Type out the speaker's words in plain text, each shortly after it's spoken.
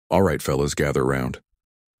All right, fellas, gather round.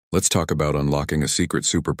 Let's talk about unlocking a secret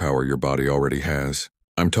superpower your body already has.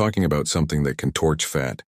 I'm talking about something that can torch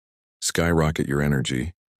fat, skyrocket your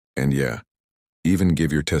energy, and yeah, even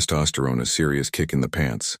give your testosterone a serious kick in the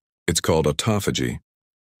pants. It's called autophagy.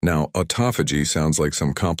 Now, autophagy sounds like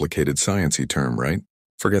some complicated sciencey term, right?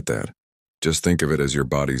 Forget that. Just think of it as your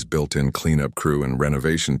body's built-in cleanup crew and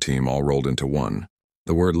renovation team all rolled into one.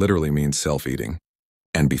 The word literally means self-eating.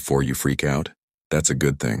 And before you freak out, that's a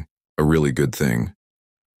good thing, a really good thing.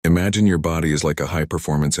 Imagine your body is like a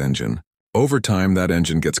high-performance engine. Over time, that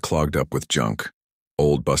engine gets clogged up with junk.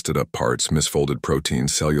 Old busted-up parts, misfolded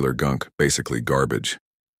proteins, cellular gunk, basically garbage.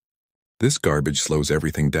 This garbage slows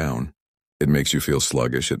everything down. It makes you feel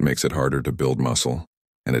sluggish, it makes it harder to build muscle,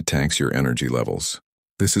 and it tanks your energy levels.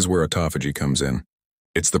 This is where autophagy comes in.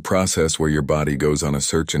 It's the process where your body goes on a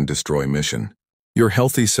search and destroy mission. Your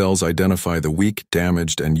healthy cells identify the weak,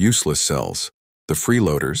 damaged, and useless cells, the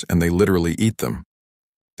freeloaders, and they literally eat them.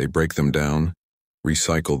 They break them down,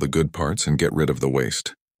 recycle the good parts, and get rid of the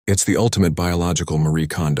waste. It's the ultimate biological Marie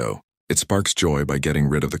Kondo. It sparks joy by getting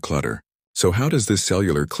rid of the clutter. So how does this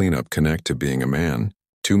cellular cleanup connect to being a man?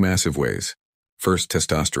 Two massive ways. First,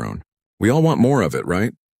 testosterone. We all want more of it,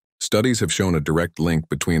 right? Studies have shown a direct link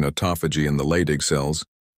between autophagy and the Leydig cells,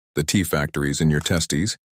 the T factories in your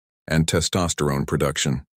testes, and testosterone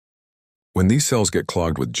production. When these cells get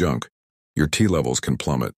clogged with junk, your T levels can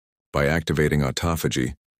plummet. By activating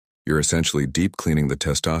autophagy, you're essentially deep cleaning the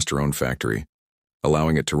testosterone factory,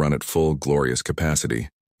 allowing it to run at full, glorious capacity.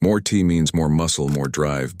 More T means more muscle, more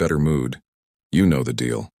drive, better mood. You know the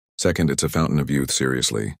deal. Second, it's a fountain of youth,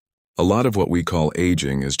 seriously. A lot of what we call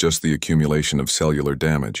aging is just the accumulation of cellular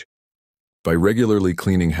damage. By regularly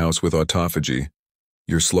cleaning house with autophagy,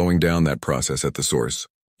 you're slowing down that process at the source.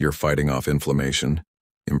 You're fighting off inflammation,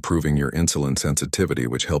 improving your insulin sensitivity,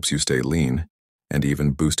 which helps you stay lean, and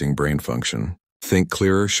even boosting brain function. Think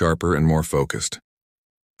clearer, sharper, and more focused.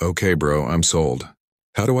 Okay, bro, I'm sold.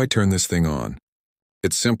 How do I turn this thing on?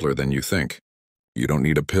 It's simpler than you think. You don't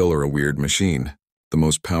need a pill or a weird machine. The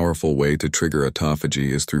most powerful way to trigger autophagy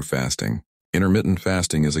is through fasting. Intermittent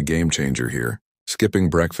fasting is a game changer here. Skipping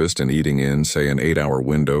breakfast and eating in, say, an 8-hour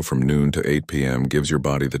window from noon to 8 p.m. gives your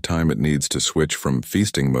body the time it needs to switch from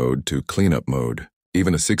feasting mode to cleanup mode.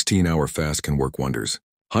 Even a 16-hour fast can work wonders.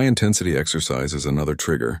 High-intensity exercise is another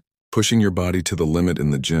trigger. Pushing your body to the limit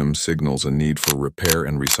in the gym signals a need for repair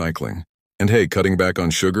and recycling. And hey, cutting back on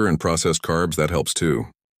sugar and processed carbs, that helps too.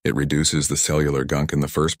 It reduces the cellular gunk in the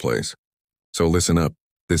first place. So listen up,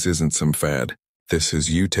 this isn't some fad. This is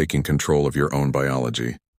you taking control of your own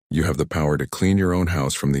biology. You have the power to clean your own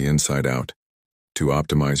house from the inside out, to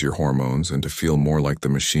optimize your hormones, and to feel more like the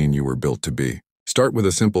machine you were built to be. Start with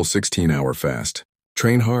a simple 16-hour fast.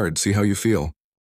 Train hard, see how you feel.